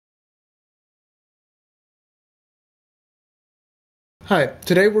Hi,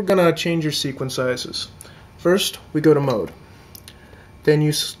 today we're going to change your sequin sizes. First, we go to Mode. Then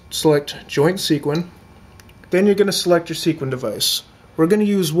you select Joint Sequin. Then you're going to select your sequin device. We're going to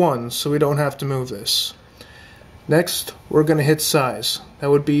use one so we don't have to move this. Next, we're going to hit Size. That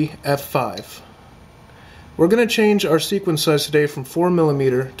would be F5. We're going to change our sequin size today from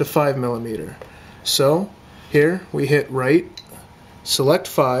 4mm to 5mm. So, here we hit Right, select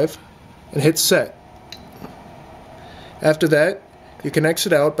 5, and hit Set. After that, you can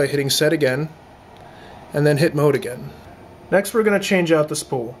exit out by hitting Set again, and then hit Mode again. Next, we're going to change out the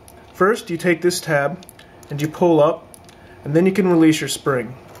spool. First, you take this tab, and you pull up, and then you can release your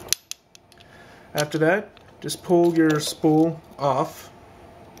spring. After that, just pull your spool off,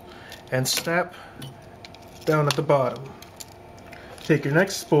 and snap down at the bottom. Take your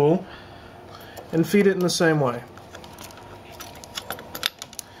next spool, and feed it in the same way.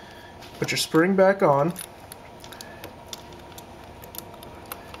 Put your spring back on,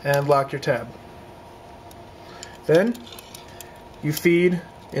 and lock your tab. Then you feed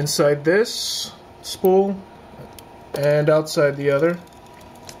inside this spool and outside the other.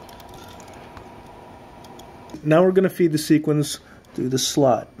 Now we're going to feed the sequins through the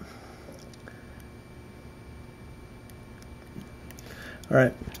slot.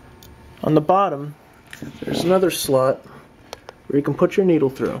 Alright, on the bottom there's another slot where you can put your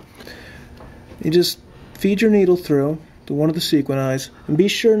needle through. You just feed your needle through to one of the sequin eyes, and be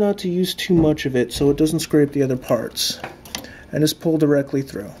sure not to use too much of it so it doesn't scrape the other parts, and just pull directly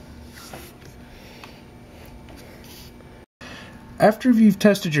through. After you've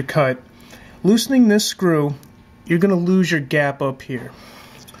tested your cut, loosening this screw, you're going to lose your gap up here.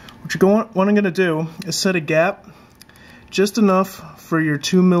 What I'm going to do is set a gap just enough for your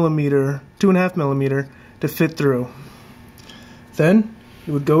 2.5mm to fit through. Then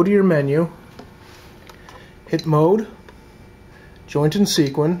you would go to your menu, hit Mode, Joint and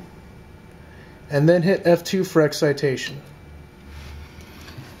Sequin, and then hit F2 for excitation.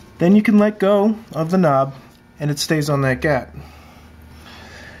 Then you can let go of the knob and it stays on that gap.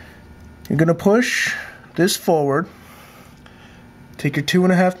 You're going to push this forward, take your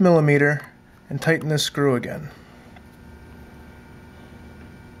 2.5mm and tighten this screw again.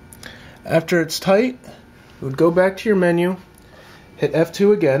 After it's tight, you would go back to your menu, hit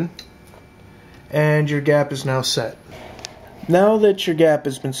F2 again, and your gap is now set. Now that your gap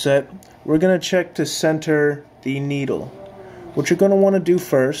has been set, we're going to check to center the needle. What you're going to want to do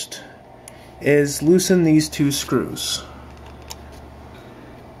first is loosen these two screws.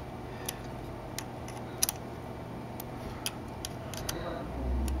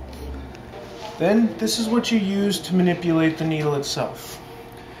 Then this is what you use to manipulate the needle itself.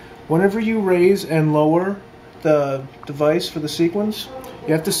 Whenever you raise and lower the device for the sequins,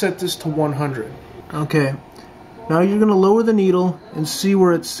 you have to set this to 100. Okay. Now you're going to lower the needle and see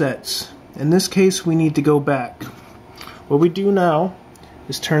where it sets. In this case, we need to go back. What we do now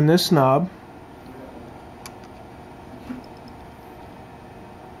is turn this knob,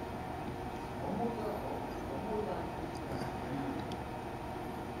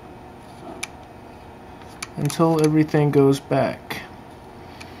 until everything goes back.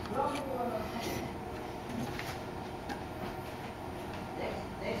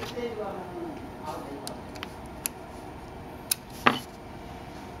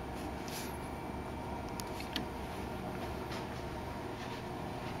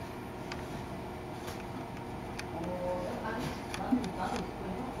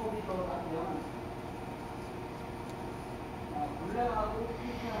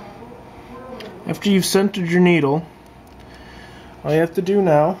 After you've centered your needle, all you have to do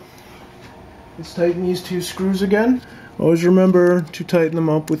now is tighten these two screws again. Always remember to tighten them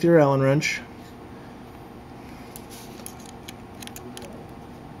up with your Allen wrench.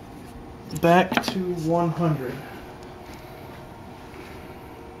 Back to 100.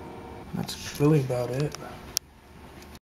 That's really about it.